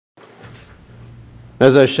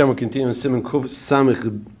As Hashem will continue in Simon Kuf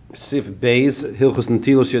Samich Sif Beis, Hilchos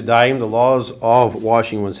Nitilas Yodayim, the laws of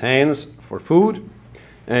washing one's hands for food.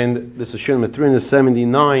 And this is Shem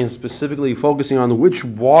 379, specifically focusing on which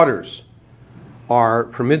waters are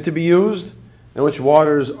permitted to be used and which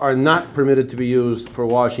waters are not permitted to be used for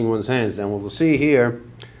washing one's hands. And we'll see here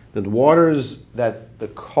that waters that the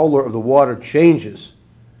color of the water changes.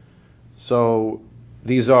 So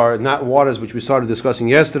these are not waters which we started discussing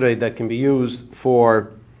yesterday that can be used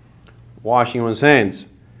for washing one's hands.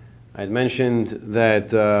 I had mentioned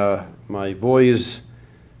that my boys,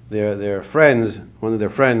 their friends, one of their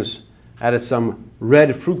friends, added some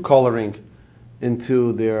red fruit coloring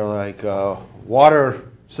into their water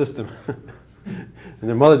system, and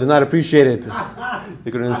their mother did not appreciate it. They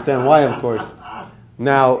couldn't understand why, of course.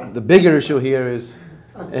 Now the bigger issue here is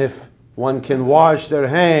if one can wash their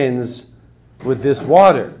hands with this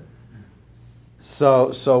water.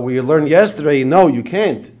 So we learned yesterday, no, you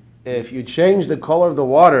can't. If you change the color of the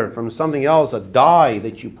water from something else, a dye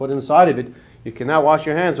that you put inside of it, you cannot wash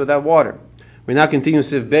your hands with that water. We now continue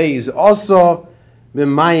Sif Beis. Also,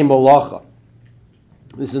 b'mayim malacha.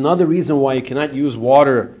 This is another reason why you cannot use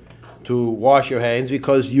water to wash your hands,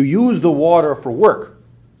 because you use the water for work.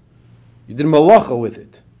 You did malacha with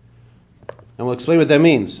it. And we'll explain what that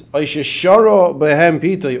means. Or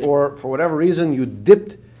for whatever reason you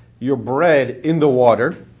dipped your bread in the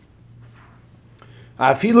water.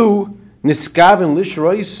 Even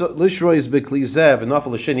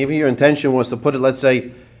your intention was to put it, let's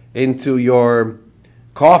say, into your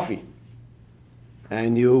coffee,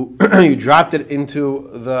 and you you dropped it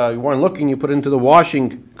into you weren't looking, you put it into the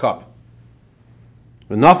washing cup.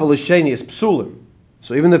 Is psulim.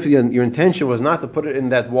 So even if your intention was not to put it in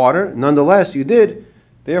that water, nonetheless you did.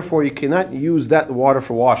 Therefore, you cannot use that water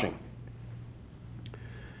for washing.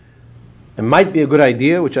 It might be a good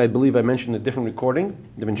idea, which I believe I mentioned in a different recording,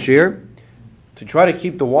 different share, to try to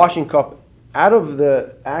keep the washing cup out of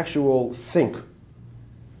the actual sink,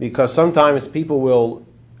 because sometimes people will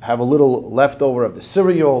have a little leftover of the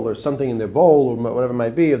cereal or something in their bowl or whatever it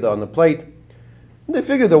might be on the plate. And they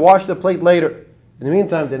figure they'll wash the plate later. In the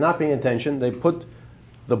meantime, they're not paying attention. They put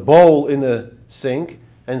the bowl in the sink,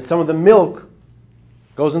 and some of the milk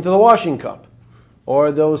goes into the washing cup,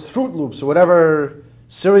 or those Fruit Loops or whatever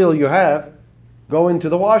cereal you have go into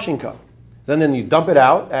the washing cup. Then you dump it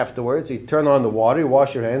out afterwards. You turn on the water, you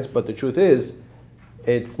wash your hands, but the truth is,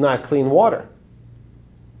 it's not clean water,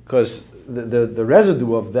 because the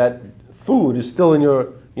residue of that food is still in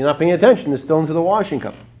you're not paying attention, it's still into the washing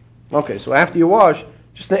cup. Okay, so after you wash,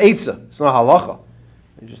 just an eitzah, it's not halacha.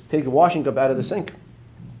 You just take the washing cup out of the sink.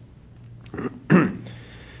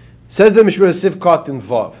 Says the Mishna Sif Kotin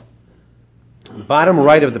Vav, bottom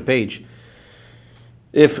right of the page.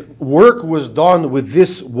 If work was done with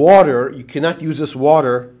this water, you cannot use this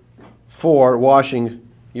water for washing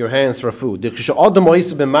your hands for food. Because when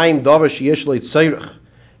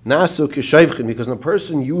a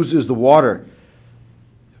person uses the water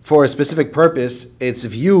for a specific purpose, it's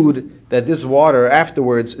viewed that this water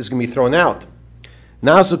afterwards is going to be thrown out. And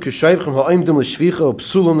the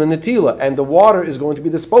water is going to be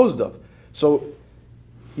disposed of. So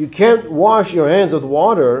you can't wash your hands with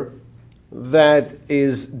water that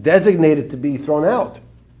is designated to be thrown out.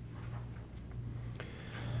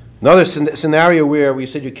 Another scenario where we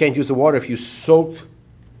said you can't use the water if you soak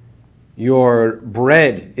your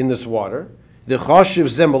bread in this water. Once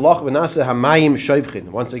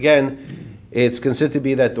again, it's considered to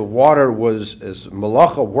be that the water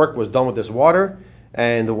malacha, work was done with this water,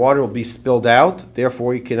 and the water will be spilled out.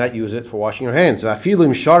 Therefore, you cannot use it for washing your hands.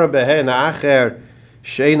 Even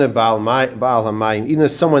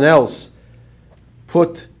if someone else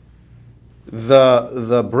put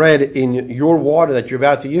the bread in your water that you're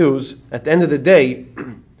about to use, at the end of the day,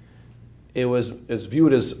 it's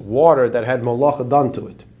viewed as water that had malacha done to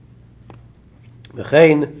it.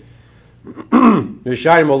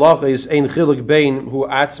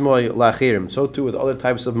 So too with other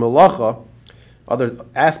types of malacha, other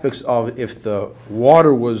aspects of if the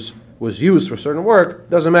water was used for certain work,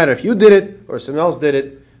 doesn't matter if you did it or someone else did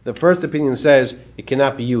it, the first opinion says it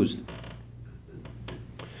cannot be used.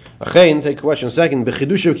 Take a question a second.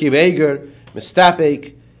 B'chidush Kiv Eiger,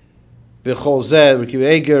 Mistapek, B'chol Zeh, Kiv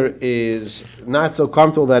Eiger is not so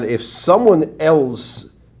comfortable that if someone else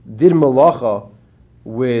did malacha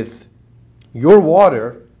with your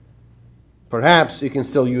water, perhaps you can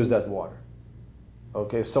still use that water.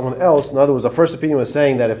 Okay, if someone else, in other words, the first opinion was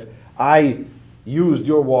saying that if I used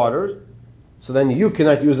your water, so then you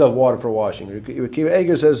cannot use that water for washing. Kiv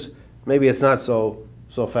Eiger says maybe it's not so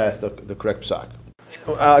fast the correct psak.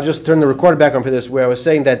 I'll just turn the recorder back on for this, where I was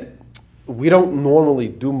saying that we don't normally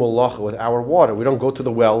do malacha with our water. We don't go to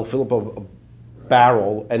the well, fill up a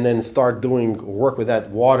barrel, and then start doing work with that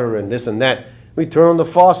water and this and that. We turn on the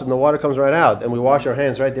faucet and the water comes right out, and we wash our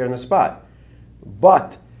hands right there in the spot.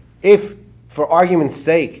 But if, for argument's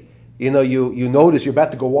sake, you notice you're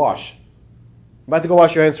about to go wash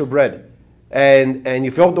your hands for bread, and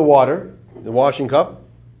you fill up the water, the washing cup,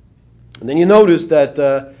 and then you notice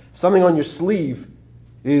that something on your sleeve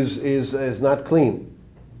is not clean.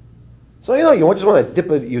 So you just want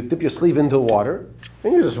to dip your sleeve into the water,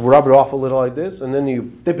 and you just rub it off a little like this, and then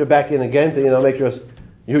you dip it back in again to make sure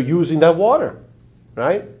you're using that water,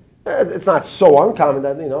 right? It's not so uncommon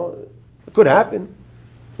that it could happen.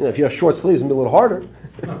 If you have short sleeves, it's a little harder.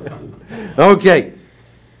 Okay.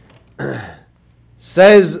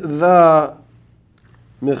 Says the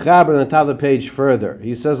Mechaber on the top of the page further.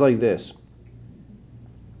 He says like this.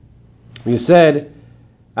 He said,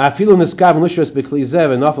 even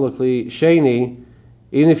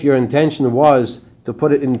if your intention was to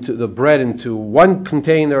put it into the bread into one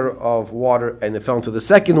container of water and it fell into the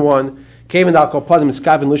second one, at the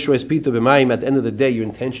end of the day your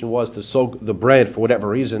intention was to soak the bread for whatever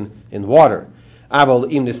reason in water. So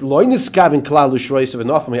this is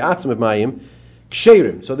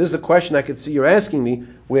the question I could see you're asking me,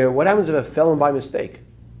 what happens if it fell in by mistake?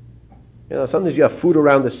 Sometimes you have food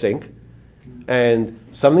around the sink and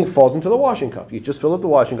something falls into the washing cup. You just fill up the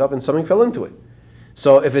washing cup and something fell into it.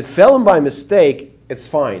 So if it fell in by mistake, it's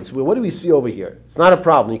fine. So what do we see over here? It's not a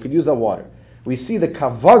problem. You could use that water. We see the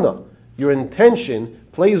kavana, your intention,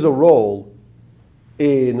 plays a role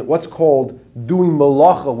in what's called doing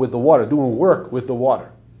malacha with the water, doing work with the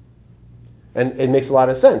water. And it makes a lot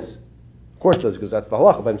of sense. Of course it does, because that's the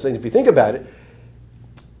halacha. But I'm saying if you think about it,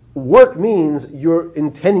 work means you're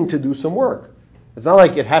intending to do some work. It's not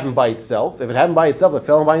like it happened by itself. If it happened by itself, it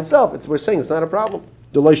fell in by itself. We're saying it's not a problem.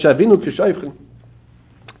 If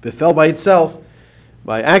it fell by itself,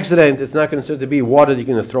 by accident, it's not considered to be water that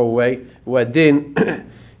you're going to throw away.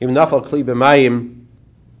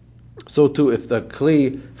 So too, if the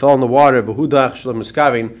kli fell in the water,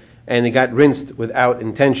 and it got rinsed without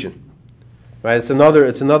intention. Right? It's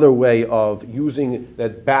another way of using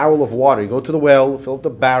that barrel of water. You go to the well, fill up the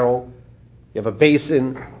barrel, you have a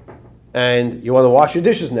basin, and you want to wash your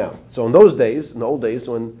dishes now. So in the old days,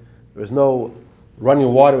 when there was no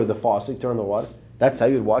running water with the faucet, you turn on the water, that's how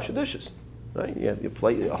you'd wash your dishes. Right? You have your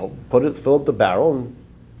plate, fill up the barrel, and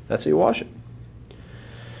that's how you wash it.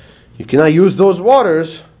 You cannot use those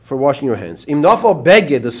waters for washing your hands. If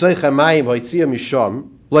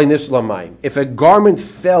a garment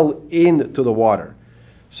fell into the water,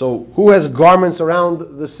 so who has garments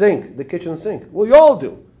around the sink, the kitchen sink? Well, you all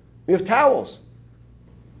do. We have towels.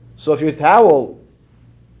 So if your towel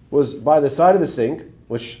was by the side of the sink,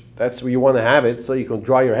 which that's where you want to have it so you can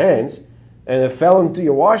dry your hands, and it fell into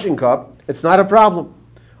your washing cup, it's not a problem.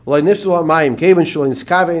 Since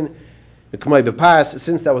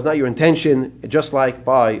that was not your intention, just like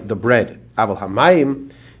by the bread. But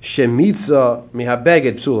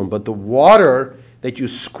the water that you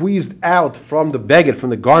squeezed out from the beged,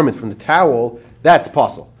 from the garment, from the towel, that's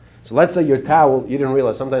possible. So let's say your towel, you didn't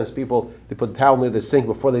realize, sometimes people, they put the towel near the sink,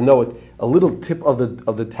 before they know it, a little tip of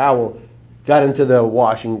the towel got into the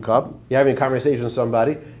washing cup. You're having a conversation with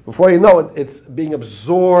somebody, before you know it, it's being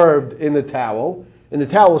absorbed in the towel, and the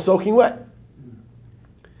towel is soaking wet.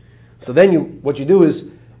 So then what you do is,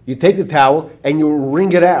 you take the towel and you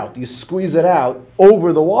wring it out, you squeeze it out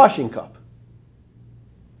over the washing cup.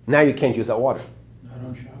 Now you can't use that water. Not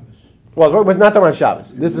on Shabbos. Well, but not on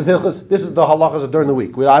Shabbos. This is Hilchos. This is the halachas during the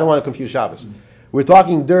week. I don't want to confuse Shabbos. We're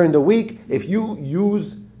talking during the week. If you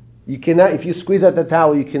squeeze out the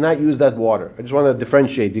towel, you cannot use that water. I just want to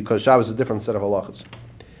differentiate because Shabbos is a different set of halachas.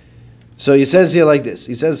 So he says here like this.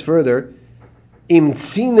 He says further, Im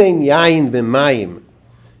tzinen yain b'mayim.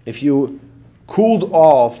 If you cooled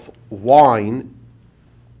off wine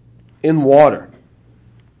in water,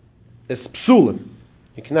 it's psulim.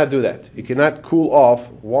 You cannot do that. You cannot cool off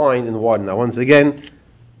wine in water. Now, once again,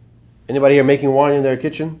 anybody here making wine in their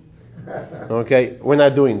kitchen? Okay, we're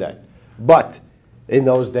not doing that. But in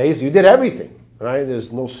those days, you did everything, right?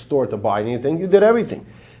 There's no store to buy anything. You did everything.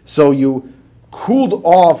 So you cooled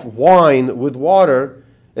off wine with water.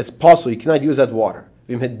 It's possible. You cannot use that water.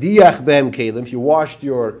 If you washed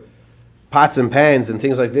your pots and pans and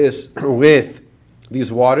things like this with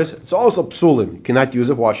these waters, it's also psulim. You cannot use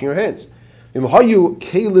it washing your hands. But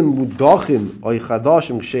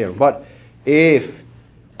if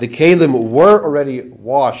the kelim were already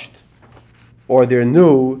washed or they're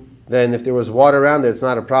new, then if there was water around there, it's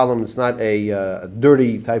not a problem. It's not a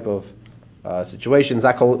dirty type of situation. It's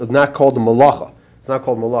not called the malacha. It's not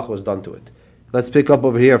called malacha was done to it. Let's pick up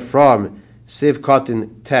over here from Seif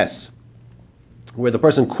Katan Tes, where the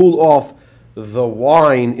person cooled off the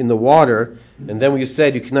wine in the water, and then we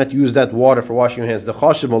said you cannot use that water for washing your hands. The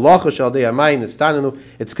chashiv malacha shaldei hamayim nitztanenu.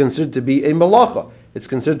 It's considered to be a malacha. It's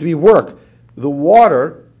considered to be work. The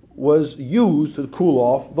water was used to cool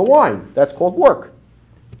off the wine. That's called work.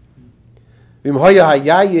 If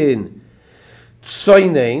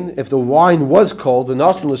the wine was cold,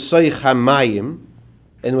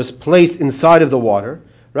 and was placed inside of the water,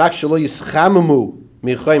 and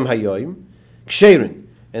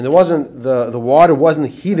there wasn't the water wasn't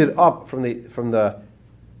heated up from the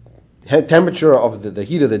temperature of the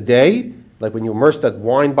heat of the day, like when you immerse that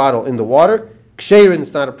wine bottle in the water. Ksherin,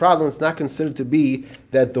 it's not a problem. It's not considered to be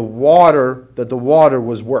that the water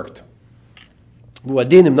was worked.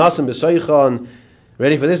 Ready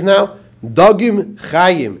for this now? Dagim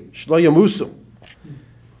chayim shlo yamusu.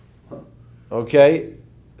 Okay,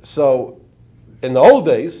 so in the old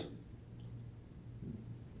days,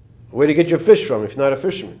 where do you get your fish from if you're not a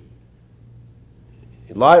fisherman?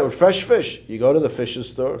 You lie with fresh fish. You go to the fish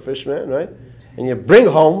store, fishman, right? And you bring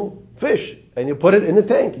home fish, and you put it in the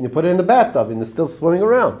tank, and you put it in the bathtub, and it's still swimming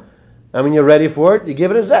around. And when you're ready for it, you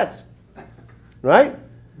give it a zetz. Right?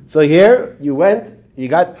 So here, you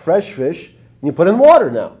got fresh fish, and you put in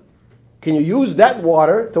water now. Can you use that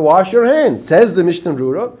water to wash your hands? Says the Mishna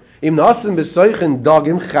Berura, Im nasim b'soichen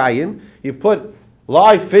dagim chayim, you put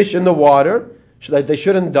live fish in the water, so that they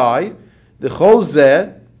shouldn't die. The chol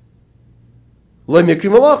zeh lo mikri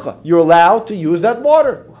malacha. You're allowed to use that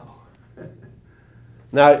water.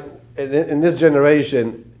 Now, in this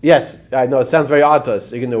generation, yes, I know it sounds very odd to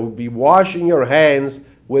us. You're going to be washing your hands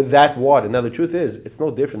with that water. Now, the truth is, it's no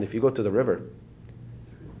different if you go to the river.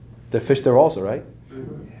 The fish there also, right?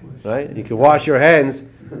 Right? You can wash your hands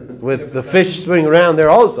with the fish swimming around there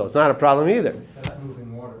also. It's not a problem either.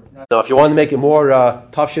 Now, if you want to make it more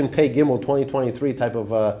Tafshin Pei Gimel 2023 type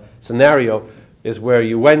of scenario, is where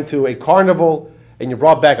you went to a carnival and you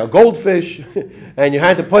brought back a goldfish and you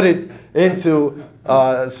had to put it into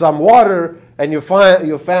some water, and you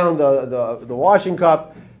found the washing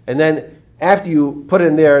cup, and then after you put it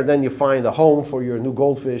in there, then you find a home for your new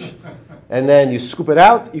goldfish, and then you scoop it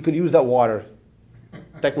out. You could use that water,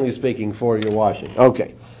 technically speaking, for your washing.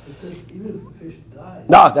 Okay. It says even if the fish dies.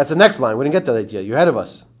 No, that's the next line. We didn't get to that yet. You're ahead of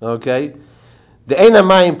us. Okay. The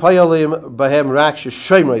einamayim payalim bahem raksha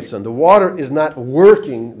shemreisan. The water is not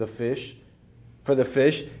working the fish for the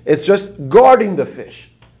fish. It's just guarding the fish.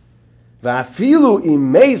 Va'afilu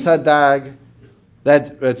imeiz hadag,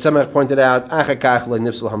 that Tzemach pointed out, achakach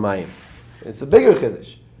le'nifsul hamayim. It's a bigger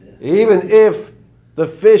chiddush. Even if the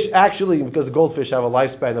fish actually, because the goldfish have a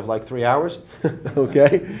lifespan of like 3 hours,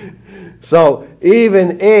 okay? So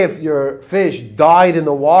even if your fish died in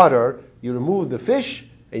the water, you remove the fish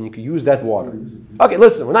and you can use that water. Okay,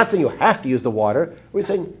 listen, we're not saying you have to use the water. We're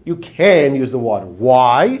saying you can use the water.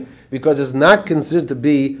 Why? Because it's not considered to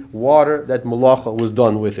be water that malacha was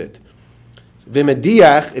done with it.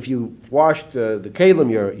 V'mediach, if you wash the kelim,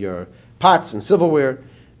 your pots and silverware,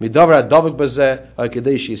 midavra davik bazeh,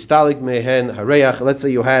 akadeshi stalik mehen hareach. Let's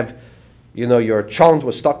say you have, your chont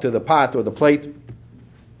was stuck to the pot or the plate,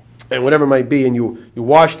 and whatever it might be, and you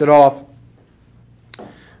washed it off,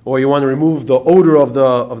 or you want to remove the odor of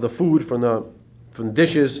the food from the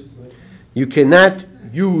dishes, you cannot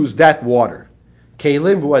use that water.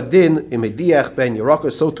 Kelim v'adin imediach ben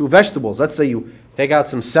yirakas. So too vegetables. Let's say you take out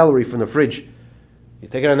some celery from the fridge. You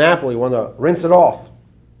take out an apple, you want to rinse it off.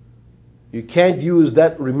 You can't use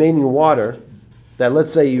that remaining water that,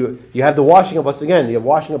 let's say you have the washing up, once again, you have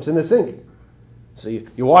washing ups in the sink. So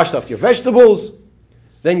you washed off your vegetables,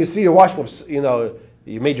 then you see your washing ups, you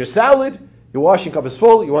made your salad, your washing cup is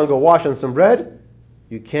full, you want to go wash on some bread,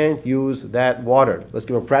 you can't use that water. Let's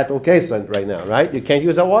give a practical case right now, right? You can't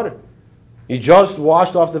use that water. You just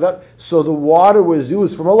washed off the so the water was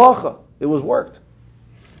used for malacha. It was worked.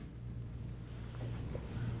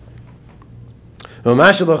 Now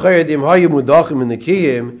it's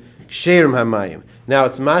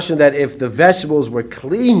mashal that if the vegetables were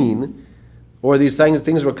clean, or these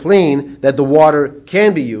things were clean, that the water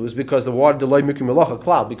can be used, because the water delay mikri melacha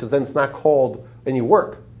klal, because then it's not called any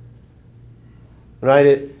work.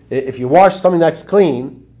 Right? If you wash something that's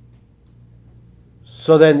clean,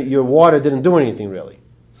 so then your water didn't do anything really.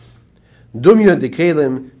 Dumya de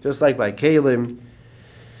kelim, just like by kelim,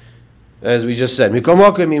 as we just said.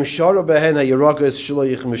 However,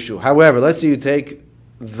 let's say you take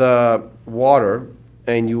the water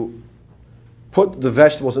and you put the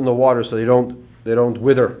vegetables in the water so they don't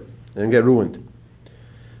wither and get ruined.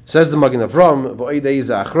 Says the Magen Avram,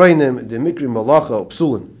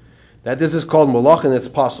 that this is called malach and it's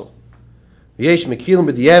possible. Yesh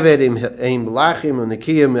mekilim b'diavad im lachim and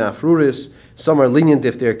nekiyim afruris. Some are lenient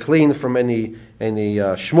if they're clean from any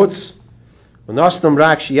schmutz. V'nastam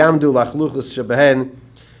rak sheyamdu lachluchas shebehen,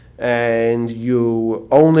 and you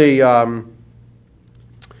only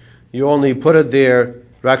put it there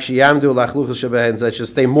rak sheyamdu lachluchas shebehen, that should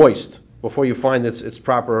stay moist before you find its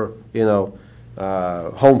proper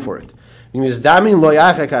home for it. And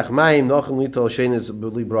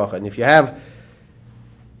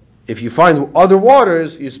if you find other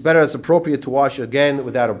waters, it's appropriate to wash again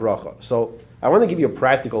without a bracha. So I want to give you a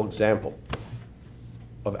practical example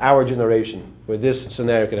of our generation where this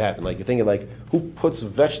scenario could happen. Like you're thinking, like, who puts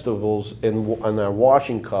vegetables in our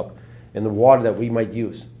washing cup in the water that we might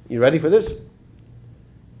use? You ready for this?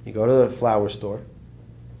 You go to the flower store,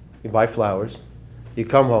 you buy flowers, you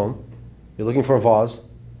come home, you're looking for a vase.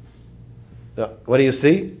 What do you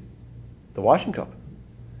see? The washing cup.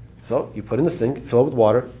 So you put in the sink, fill it with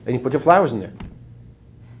water, and you put your flowers in there.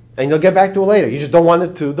 And you'll get back to it later. You just don't want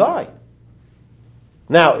it to die.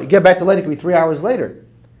 Now, you get back to it later, it could be 3 hours later.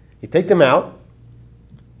 You take them out,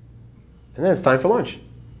 and then it's time for lunch.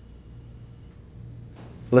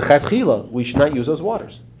 L'chatchila, we should not use those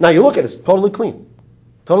waters. Now you look at it, it's totally clean.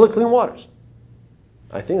 Totally clean waters.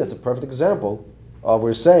 I think that's a perfect example of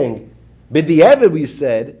we're saying, b'diavad we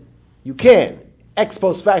said, you can. Ex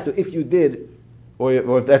post facto, if you did,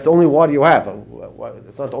 or if that's the only water you have.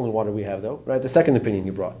 It's not the only water we have, though, right? The second opinion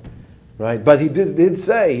you brought, right? But he did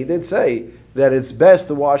say that it's best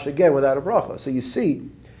to wash again without a bracha. So you see,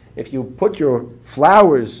 if you put your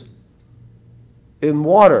flowers in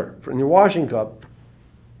water in your washing cup,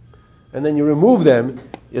 and then you remove them,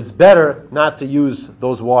 it's better not to use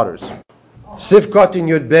those waters. Sif Kotin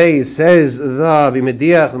Yud Bey says the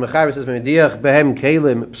Mechaber says behem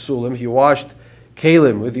kelim psulim. If you washed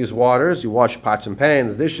kelim with these waters, you wash pots and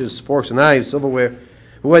pans, dishes, forks and knives, silverware.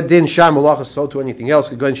 What din sham malachas so to anything else?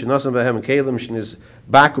 Behem kelim shniz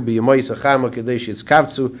baku b'yamayis achama kadesh it's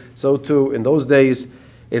kavtzu. So too in those days,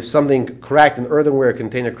 if something cracked, an earthenware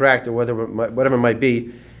container cracked or whatever it might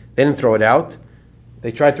be, they didn't throw it out.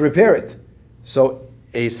 They tried to repair it. So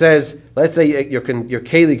he says, let's say your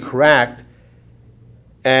keli cracked.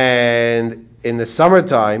 And in the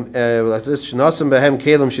summertime, like this, cracked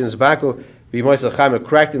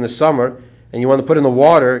in the summer, and you want to put in the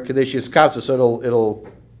water, so it'll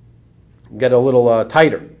get a little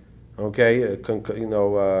tighter, okay?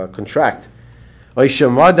 Contract. Or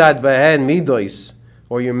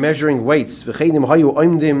you're measuring weights.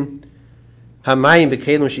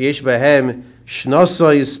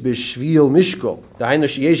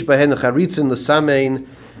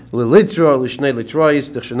 Lilitra, lishnei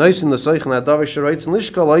litrois, the shenoisin, the soichen, adavar sheroitzin,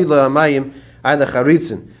 lishkal oila amayim, ada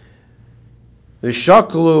charitzin. The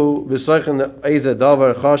shaklu, v'soichen, eiza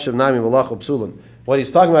davar, chashav, nami, malach, psulim. What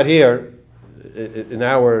he's talking about here, in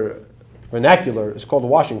our vernacular, is called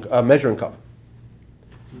a measuring cup.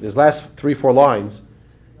 These last 3-4 lines,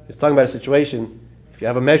 he's talking about a situation, if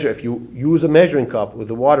you use a measuring cup with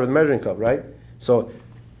the water with a measuring cup, right? So,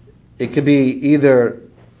 it could be either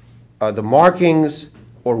the markings,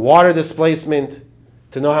 or water displacement,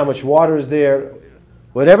 to know how much water is there,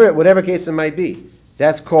 whatever case it might be.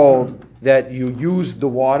 That's called that you use the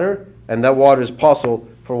water, and that water is possible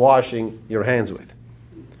for washing your hands with.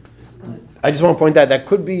 I just want to point out that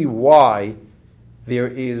could be why there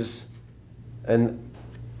is an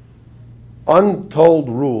untold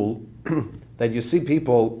rule that you see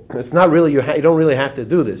people. It's not really you don't really have to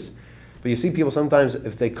do this, but you see people sometimes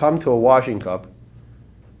if they come to a washing cup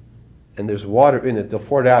and there's water in it, they'll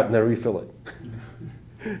pour it out and they'll refill it.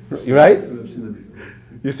 You right?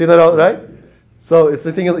 You see that all right? So it's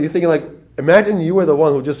the thing you're thinking like, imagine you were the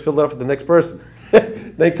one who just filled it up for the next person.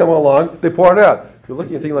 They come along, they pour it out. You're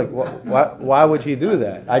looking and thinking like, why would he do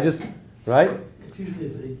that? Right? Usually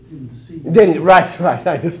if they didn't see you. Right,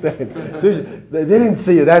 I understand. So they didn't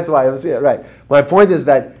see you, that's why I was here. Right. My point is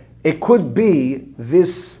that it could be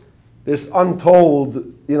this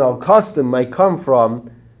untold, custom might come from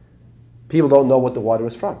people don't know what the water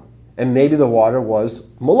was from. And maybe the water was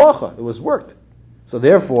malacha, it was worked. So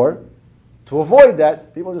therefore, to avoid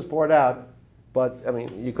that, people just pour it out. But,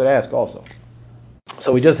 you could ask also.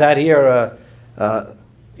 So we just had here the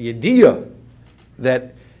idea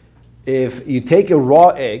that if you take a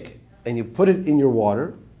raw egg and you put it in your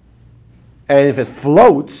water, and if it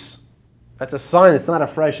floats, that's a sign it's not a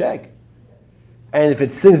fresh egg. And if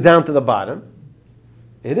it sinks down to the bottom,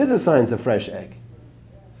 it is a sign it's a fresh egg.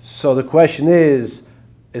 So the question is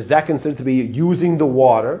that considered to be using the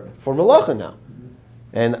water for malacha now?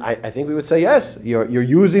 And I think we would say yes. You're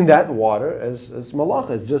using that water as malacha.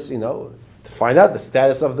 It's just, to find out the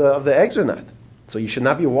status of the eggs or not. So you should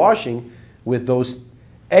not be washing with those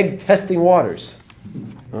egg testing waters.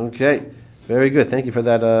 Okay, very good. Thank you for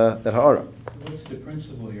that ha'ara. What's the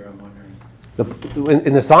principle here, I'm wondering?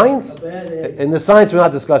 In the science? In the science we're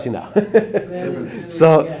not discussing now.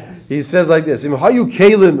 So he says like this: If the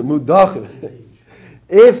kelim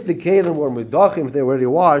were mudachim, if they were already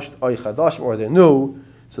washed, or they're new,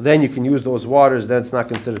 so then you can use those waters. That's not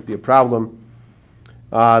considered to be a problem.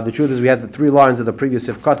 The truth is, we had the 3 lines of the previous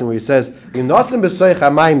Seif cotton where he says,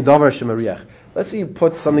 let's say you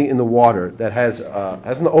put something in the water that has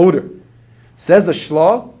an odor. Says the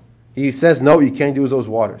Shla, he says, no, you can't use those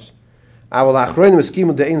waters. Interesting.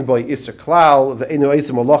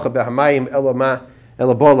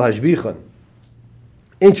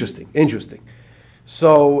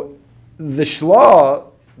 So the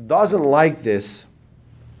Shla doesn't like this.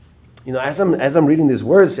 You know, as I'm reading these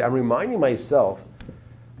words, I'm reminding myself,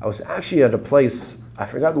 I was actually at a place, I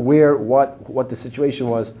forgot where, what the situation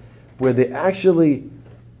was, where they actually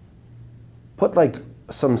put like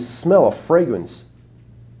some smell of fragrance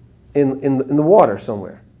in the water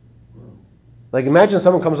somewhere. Like imagine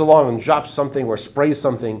someone comes along and drops something or sprays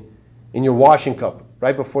something in your washing cup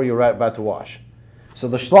right before you're about to wash. So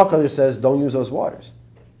the Shlach says don't use those waters.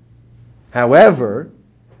 However,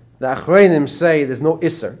 the Achreinim say there's no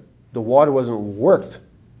Isser. The water wasn't worked.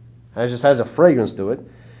 It just has a fragrance to it.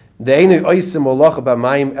 It's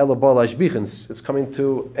coming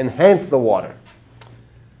to enhance the water.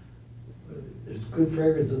 There's good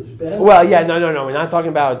fragrance, there's bad. Well, yeah, no. We're not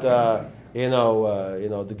talking about the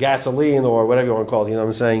gasoline or whatever you want to call it. You know what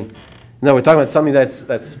I'm saying? No, we're talking about something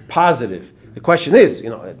that's positive. The question is,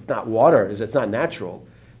 it's not water, it's not natural.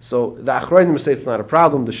 So the Achronim say it's not a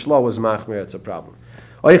problem. The Shla was machmir, it's a problem.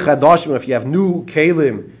 If you have new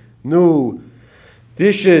kelim, new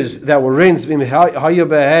dishes that were rinsed,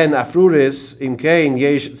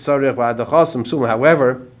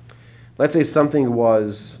 however, let's say something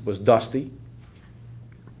was dusty,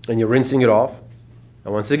 and you're rinsing it off,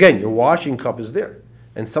 and once again, your washing cup is there,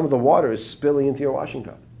 and some of the water is spilling into your washing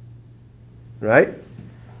cup, right?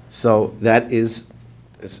 So that is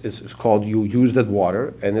it's called you use that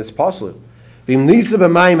water, and it's possible.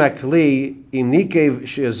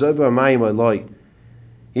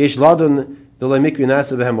 The lemikri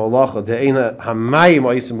nasa behem olacha the ena hamayim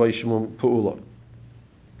oisim boishmum puulo.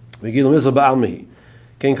 Megillah mizal ba'almihi.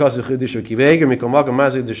 Kein kasich chidusha kiveger mikomagam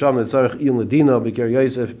mazik desham netzarich il ledina b'ker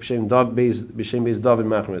Yosef b'shem beis David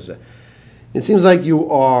machmeseh. It seems like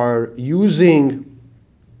you are using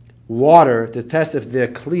water to test if the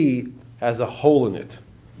kli has a hole in it.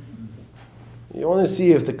 You want to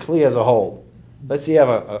see if the kli has a hole. Let's say you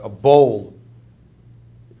have a bowl.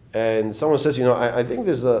 And someone says, I think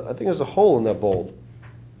there's a hole in that bowl.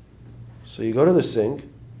 So you go to the sink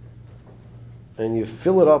and you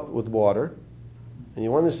fill it up with water, and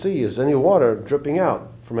you want to see is any water dripping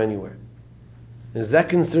out from anywhere. Is that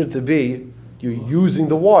considered to be you using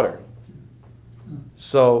the water?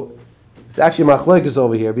 So it's actually machlokes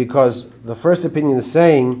over here, because the first opinion is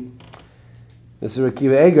saying, this is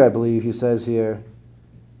Akiva Eger, I believe, he says here,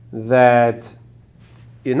 that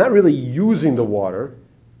you're not really using the water.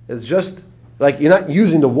 It's just like you're not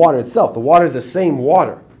using the water itself. The water is the same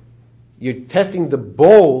water. You're testing the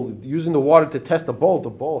bowl, using the water to test the bowl. The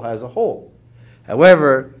bowl has a hole.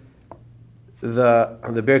 However, the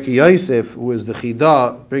Berki Yosef, who is the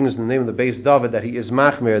Chida, brings the name of the Beis David that he is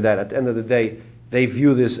machmer, that at the end of the day, they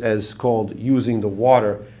view this as called using the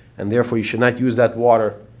water, and therefore you should not use that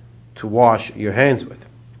water to wash your hands with.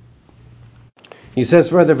 He says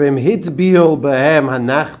further, V'im hitbil behem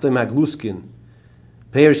hanachtem hagluskin.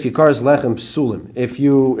 If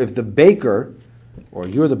the baker, or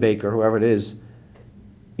you're the baker, whoever it is,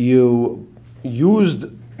 you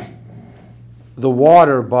used the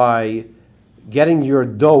water by getting your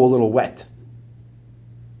dough a little wet,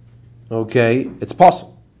 okay, it's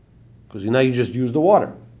possible, because now you just use the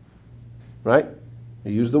water, right?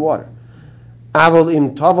 You use the water. This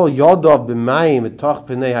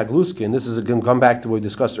is going to come back to what we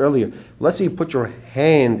discussed earlier. Let's say you put your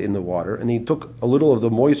hand in the water, and you took a little of the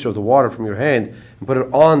moisture of the water from your hand and put it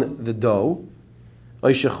on the dough,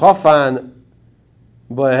 or you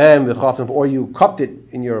cupped it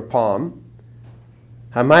in your palm.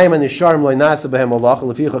 The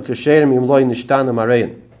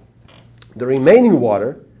remaining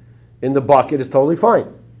water in the bucket is totally fine,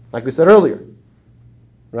 like we said earlier,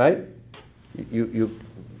 right? You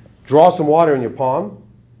draw some water in your palm,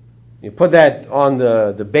 you put that on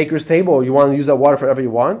the baker's table, or you want to use that water for whatever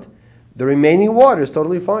you want. The remaining water is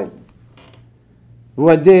totally fine.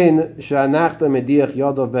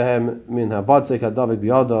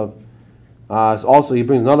 Also, he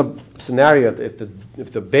brings another scenario: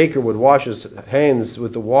 if the baker would wash his hands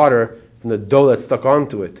with the water from the dough that's stuck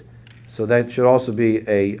onto it, so that should also be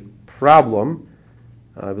a problem.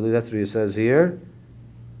 I believe that's what he says here.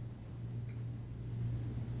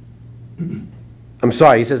 I'm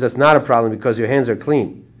sorry, he says that's not a problem because your hands are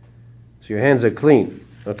clean. So your hands are clean.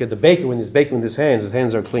 Okay, the baker, when he's baking with his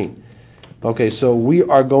hands are clean. Okay, so we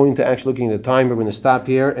are going to actually looking at the time. We're going to stop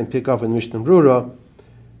here and pick up in Mishna Berura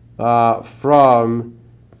from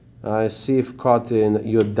Seif Kotin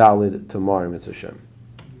Yodalid tomorrow, Mitzvah Hashem.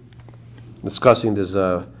 Discussing this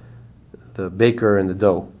the baker and the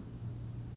dough.